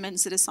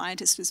specimens that a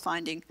scientist was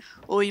finding.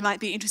 Or you might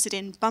be interested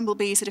in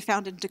bumblebees that are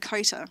found in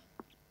Dakota.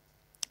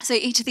 So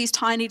each of these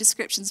tiny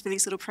descriptions for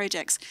these little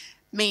projects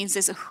means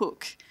there's a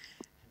hook.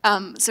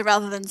 So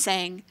rather than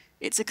saying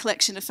it's a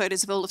collection of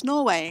photos of all of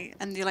Norway,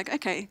 and you're like,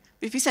 okay,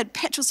 but if you said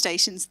petrol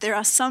stations, there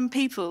are some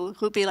people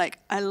who'll be like,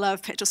 I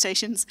love petrol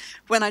stations.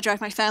 When I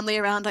drive my family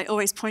around, I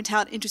always point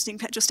out interesting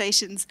petrol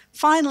stations.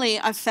 Finally,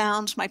 I've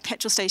found my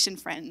petrol station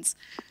friends.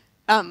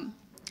 And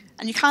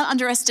you can't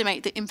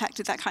underestimate the impact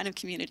of that kind of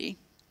community.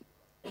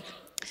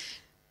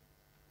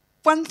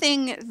 One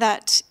thing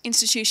that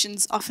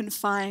institutions often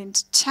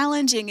find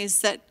challenging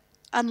is that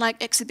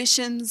unlike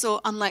exhibitions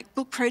or unlike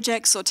book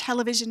projects or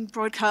television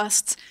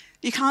broadcasts,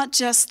 you can't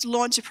just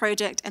launch a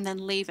project and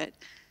then leave it.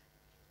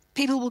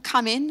 People will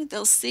come in,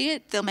 they'll see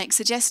it, they'll make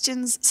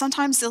suggestions.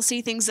 Sometimes they'll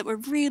see things that were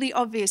really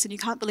obvious and you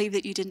can't believe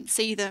that you didn't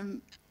see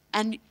them.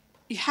 And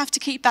you have to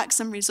keep back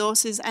some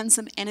resources and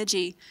some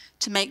energy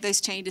to make those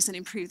changes and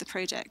improve the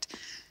project.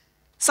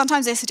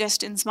 Sometimes their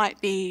suggestions might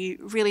be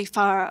really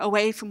far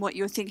away from what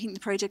you were thinking the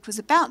project was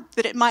about,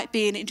 but it might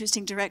be an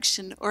interesting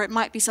direction, or it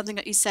might be something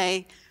that you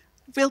say,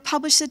 we'll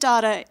publish the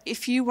data.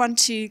 If you want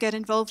to get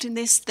involved in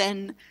this,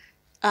 then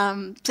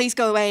please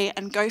go away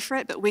and go for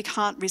it, but we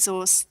can't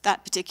resource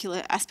that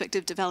particular aspect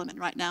of development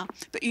right now.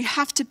 But you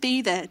have to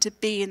be there to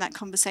be in that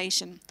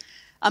conversation.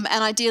 And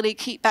ideally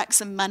keep back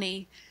some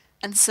money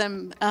and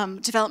some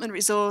development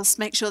resource,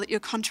 make sure that your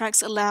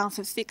contracts allow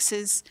for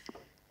fixes.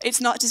 It's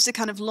not just a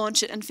kind of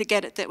launch it and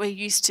forget it that we're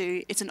used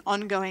to, it's an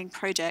ongoing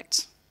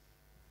project.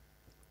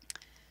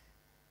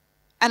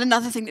 And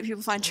another thing that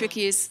people find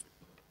tricky is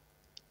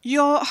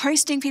you're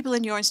hosting people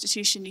in your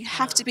institution, you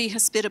have to be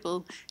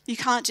hospitable. You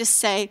can't just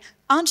say,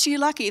 aren't you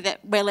lucky that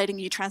we're letting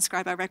you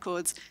transcribe our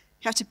records?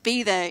 You have to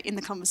be there in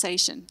the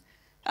conversation.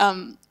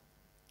 And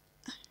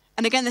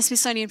again, the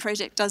Smithsonian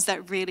Project does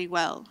that really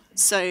well.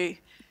 So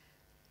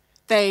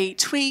they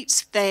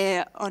tweet,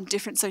 they're on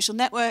different social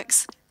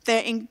networks,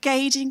 they're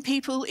engaging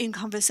people in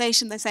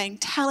conversation, they're saying,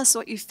 tell us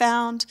what you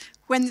found.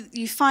 When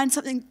you find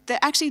something, they're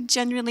actually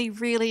genuinely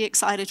really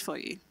excited for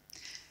you.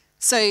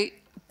 So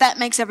that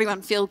makes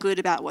everyone feel good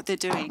about what they're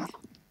doing.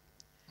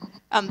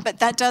 But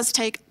that does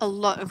take a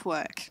lot of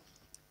work.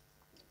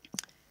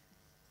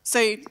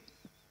 So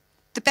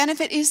the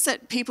benefit is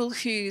that people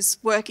whose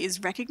work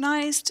is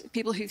recognised,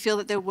 people who feel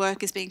that their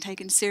work is being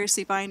taken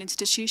seriously by an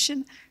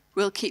institution,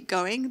 will keep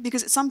going,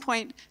 because at some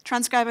point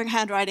transcribing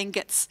handwriting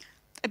gets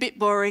a bit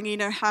boring, you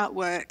know how it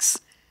works.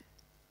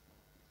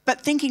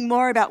 But thinking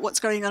more about what's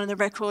going on in the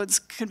records,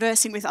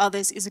 conversing with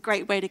others, is a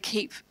great way to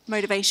keep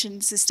motivation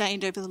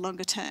sustained over the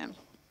longer term.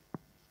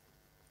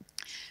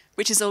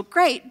 Which is all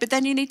great, but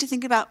then you need to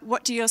think about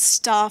what do your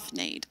staff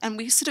need? And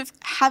we sort of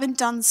haven't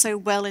done so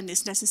well in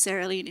this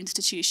necessarily in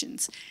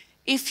institutions.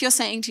 If you're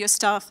saying to your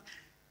staff,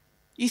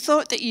 you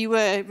thought that you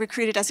were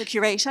recruited as a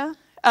curator,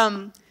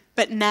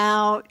 but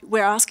now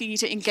we're asking you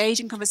to engage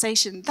in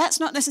conversation, that's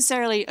not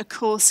necessarily a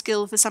core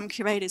skill for some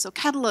curators, or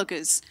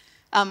cataloguers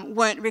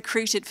weren't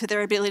recruited for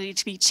their ability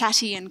to be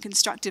chatty and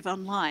constructive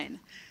online.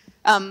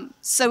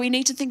 So we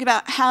need to think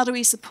about how do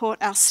we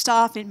support our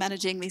staff in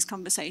managing these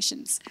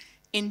conversations,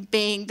 in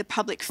being the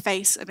public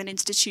face of an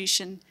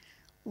institution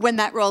when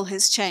that role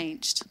has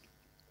changed.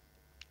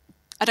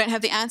 I don't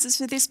have the answers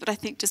for this, but I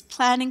think just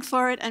planning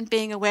for it and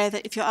being aware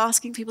that if you're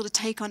asking people to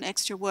take on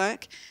extra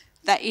work,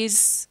 that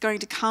is going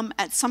to come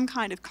at some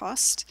kind of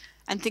cost,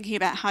 and thinking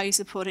about how you're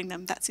supporting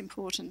them, that's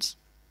important.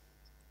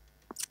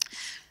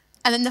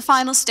 And then the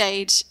final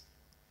stage,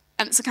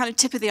 and it's a kind of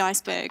tip of the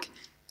iceberg,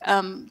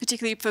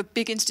 particularly for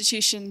big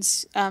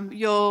institutions,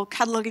 your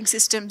cataloguing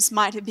systems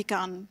might have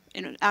begun,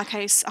 in our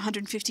case,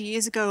 150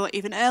 years ago or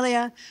even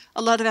earlier.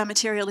 A lot of our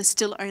material is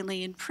still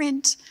only in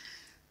print.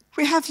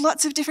 We have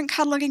lots of different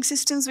cataloguing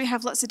systems, we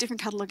have lots of different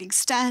cataloguing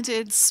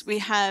standards, we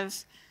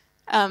have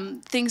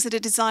things that are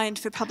designed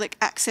for public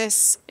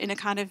access in a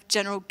kind of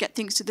general get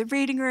things to the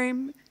reading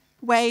room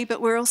way,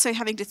 but we're also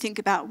having to think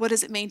about what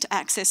does it mean to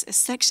access a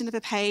section of a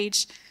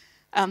page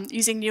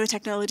using newer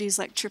technologies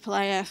like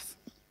IIIF.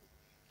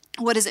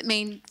 What does it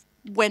mean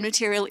when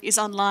material is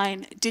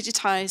online,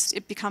 digitised,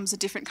 it becomes a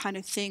different kind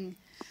of thing.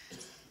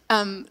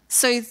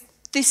 So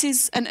this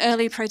is an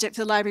early project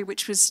for the library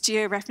which was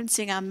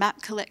geo-referencing our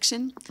map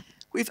collection.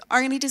 We've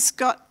only just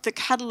got the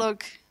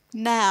catalogue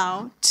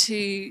now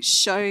to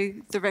show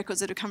the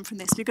records that have come from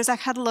this, because our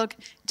catalogue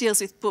deals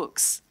with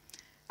books.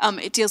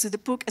 It deals with the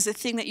book as a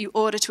thing that you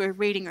order to a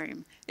reading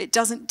room. It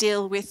doesn't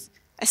deal with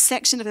a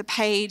section of a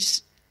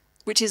page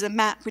which is a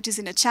map, which is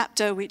in a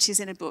chapter, which is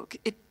in a book.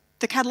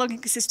 The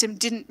cataloguing system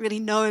didn't really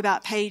know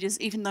about pages,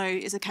 even though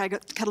it's a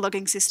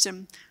cataloguing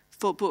system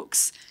for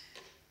books.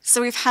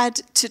 So we've had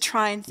to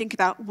try and think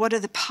about what are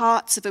the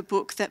parts of a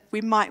book that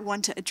we might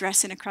want to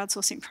address in a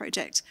crowdsourcing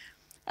project.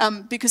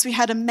 Because we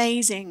had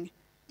amazing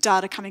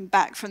data coming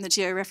back from the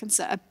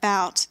georeferencer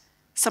about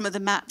some of the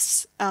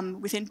maps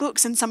within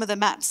books and some of the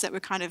maps that were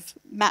kind of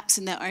maps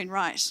in their own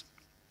right.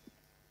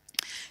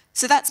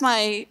 So that's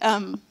my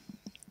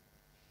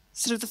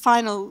sort of the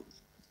final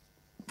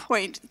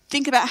point.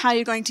 Think about how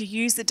you're going to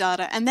use the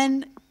data, and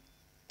then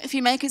if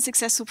you make a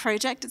successful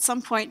project, at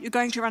some point you're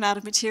going to run out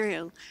of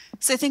material.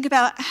 So think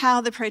about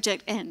how the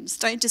project ends.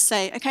 Don't just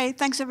say, okay,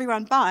 thanks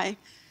everyone, bye.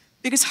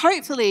 Because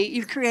hopefully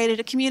you've created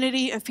a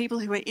community of people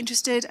who are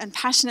interested and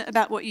passionate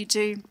about what you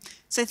do.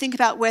 So think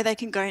about where they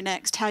can go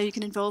next, how you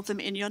can involve them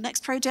in your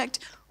next project,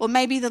 or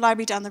maybe the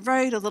library down the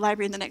road or the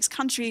library in the next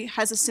country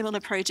has a similar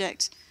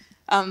project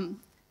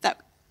that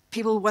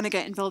people want to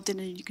get involved in,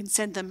 and you can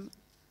send them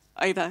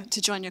over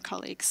to join your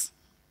colleagues.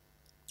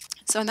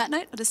 So on that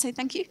note, I'll just say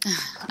thank you.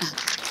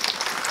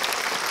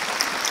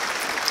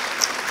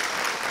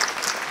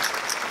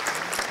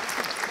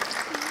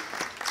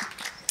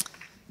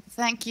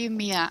 Thank you,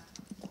 Mia.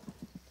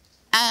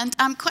 And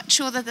I'm quite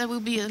sure that there will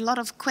be a lot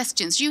of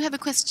questions. You have a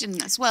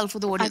question as well for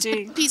the audience. I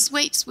do. But please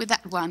wait with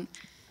that one.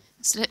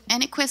 So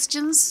any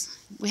questions?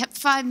 We have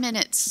 5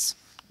 minutes.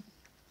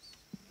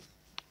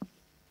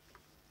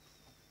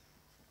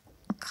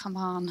 Come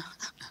on.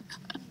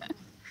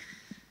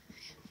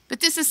 But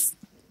this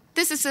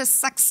is a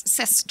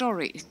success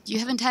story. You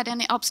haven't had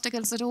any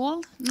obstacles at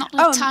all? Not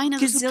like tiny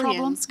little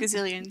problems?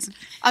 Gazillions.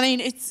 I mean,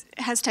 it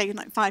has taken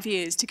like 5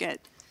 years to get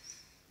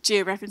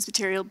georeference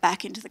material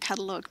back into the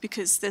catalogue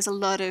because there's a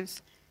lot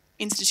of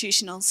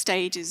institutional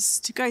stages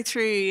to go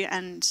through,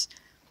 and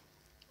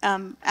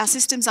our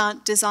systems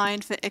aren't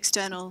designed for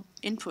external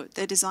input.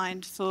 They're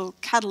designed for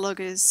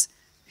cataloguers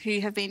who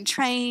have been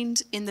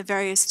trained in the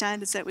various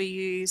standards that we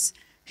use,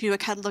 who are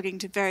cataloguing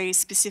to very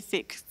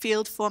specific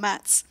field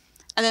formats.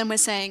 And then we're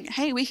saying,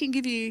 hey, we can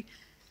give you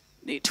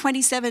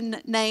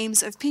 27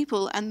 names of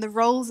people and the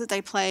roles that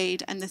they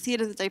played and the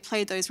theatre that they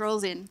played those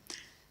roles in.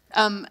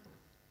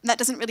 That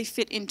doesn't really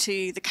fit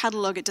into the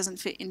catalogue. It doesn't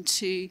fit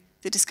into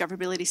the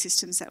discoverability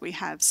systems that we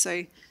have. So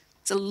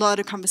there's a lot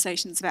of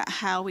conversations about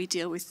how we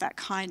deal with that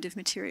kind of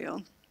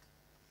material.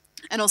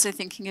 And also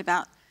thinking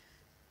about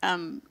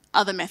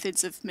other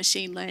methods of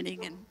machine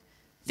learning and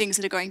things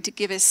that are going to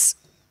give us...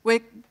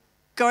 We're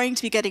going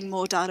to be getting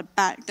more data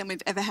back than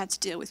we've ever had to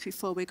deal with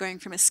before. We're going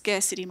from a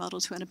scarcity model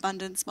to an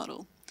abundance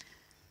model.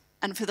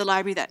 And for the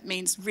library, that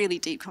means really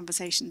deep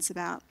conversations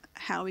about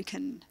how we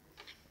can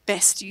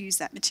best use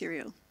that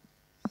material.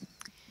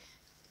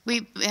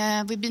 We've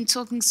been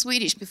talking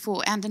Swedish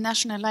before, and the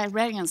national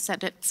librarian said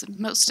that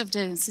most of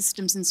the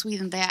systems in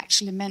Sweden, they're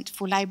actually meant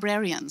for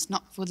librarians,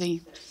 not for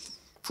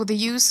the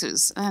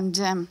users. And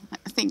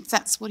I think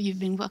that's what you've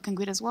been working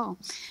with as well.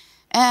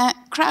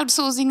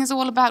 Crowdsourcing is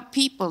all about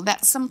people.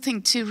 That's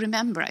something to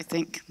remember, I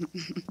think.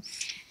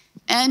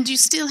 And you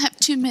still have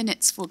 2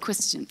 minutes for a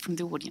question from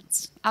the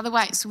audience.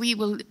 Otherwise, we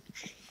will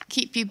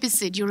keep you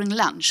busy during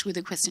lunch with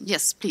a question.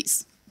 Yes,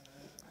 please.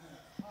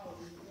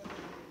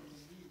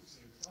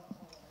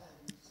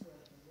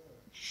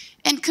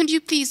 And could you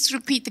please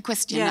repeat the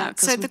question now? Yeah,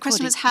 so the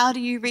question was, how do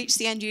you reach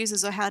the end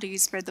users, or how do you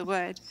spread the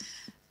word?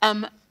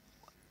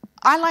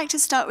 I like to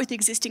start with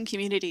existing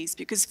communities,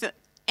 because for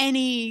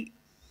any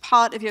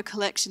part of your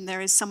collection,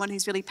 there is someone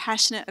who's really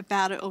passionate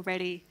about it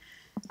already.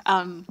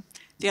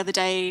 The other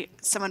day,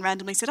 someone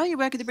randomly said, oh, you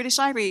work at the British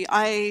Library.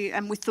 I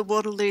am with the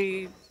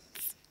Waterloo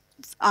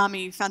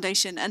Army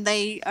Foundation, and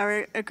they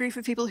are a group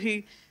of people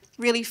who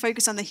really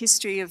focus on the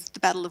history of the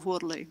Battle of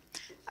Waterloo.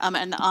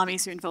 And the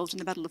armies are involved in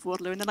the Battle of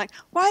Waterloo. And they're like,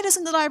 why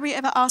doesn't the library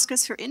ever ask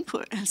us for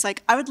input? And it's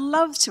like, I would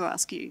love to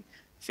ask you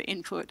for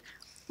input.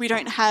 We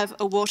don't have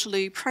a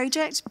Waterloo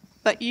project,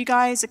 but you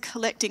guys are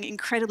collecting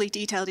incredibly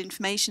detailed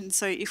information.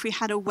 So if we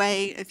had a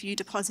way of you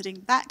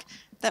depositing back,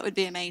 that would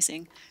be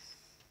amazing.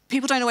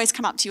 People don't always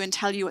come up to you and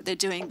tell you what they're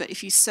doing, but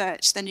if you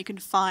search, then you can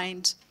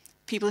find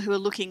people who are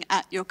looking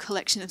at your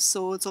collection of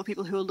swords or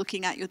people who are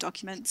looking at your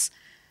documents.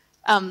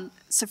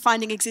 So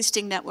finding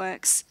existing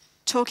networks,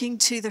 talking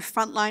to the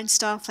frontline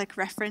staff like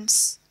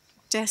reference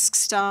desk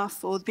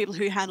staff or the people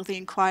who handle the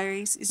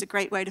inquiries is a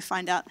great way to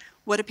find out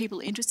what are people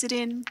interested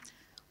in,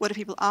 what are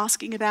people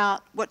asking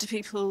about, what do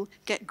people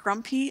get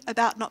grumpy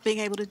about not being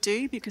able to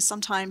do, because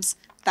sometimes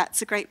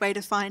that's a great way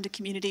to find a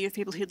community of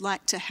people who'd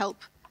like to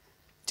help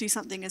do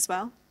something as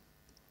well.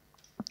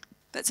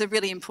 That's a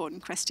really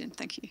important question.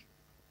 Thank you.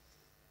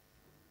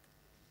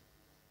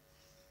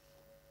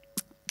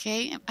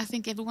 Okay, I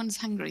think everyone's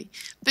hungry.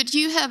 But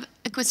you have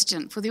a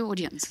question for the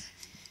audience.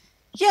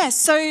 Yeah,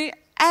 so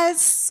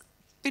as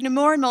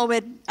more and more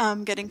we're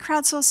getting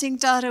crowdsourcing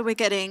data, we're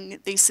getting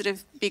these sort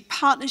of big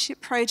partnership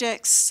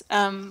projects.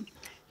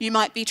 You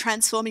might be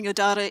transforming your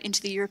data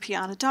into the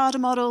Europeana data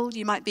model.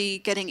 You might be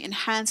getting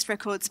enhanced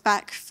records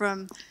back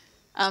from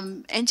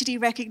entity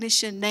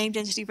recognition, named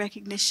entity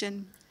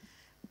recognition.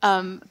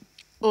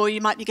 Or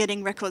you might be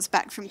getting records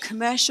back from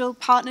commercial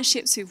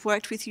partnerships who've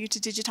worked with you to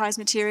digitize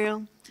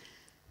material.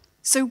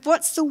 So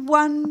what's the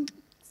one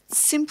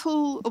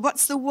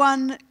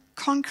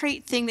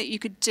concrete thing that you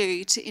could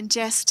do to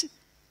ingest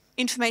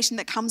information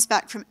that comes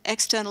back from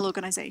external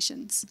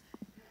organisations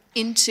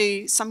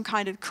into some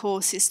kind of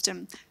core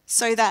system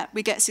so that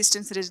we get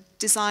systems that are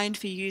designed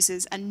for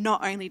users and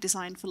not only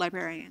designed for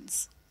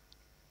librarians?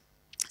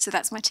 So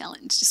that's my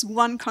challenge, just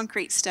one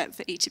concrete step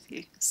for each of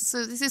you.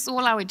 So this is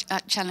all our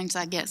challenge,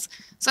 I guess.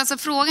 Så alltså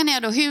frågan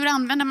är då, hur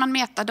använder man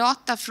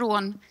metadata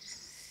från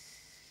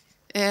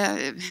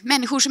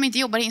människor som inte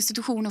jobbar i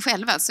institutioner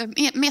själva? Så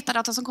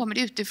metadata som kommer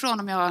utifrån,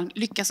 om jag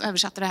lyckas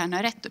översätta det här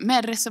när rätt,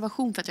 med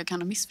reservation för att jag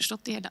kan ha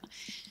missförstått det hela.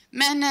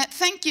 Men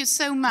thank you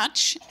so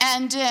much,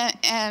 and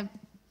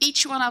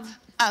each one of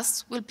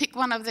us will pick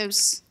one of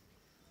those,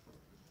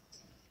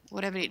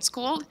 whatever it's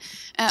called,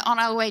 on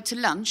our way to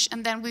lunch,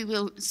 and then we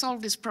will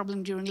solve this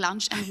problem during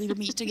lunch, and we'll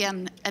meet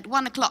again at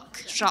 1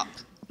 o'clock sharp.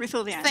 With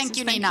all the answers. Thank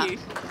you, Nina. Thank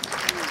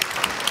you.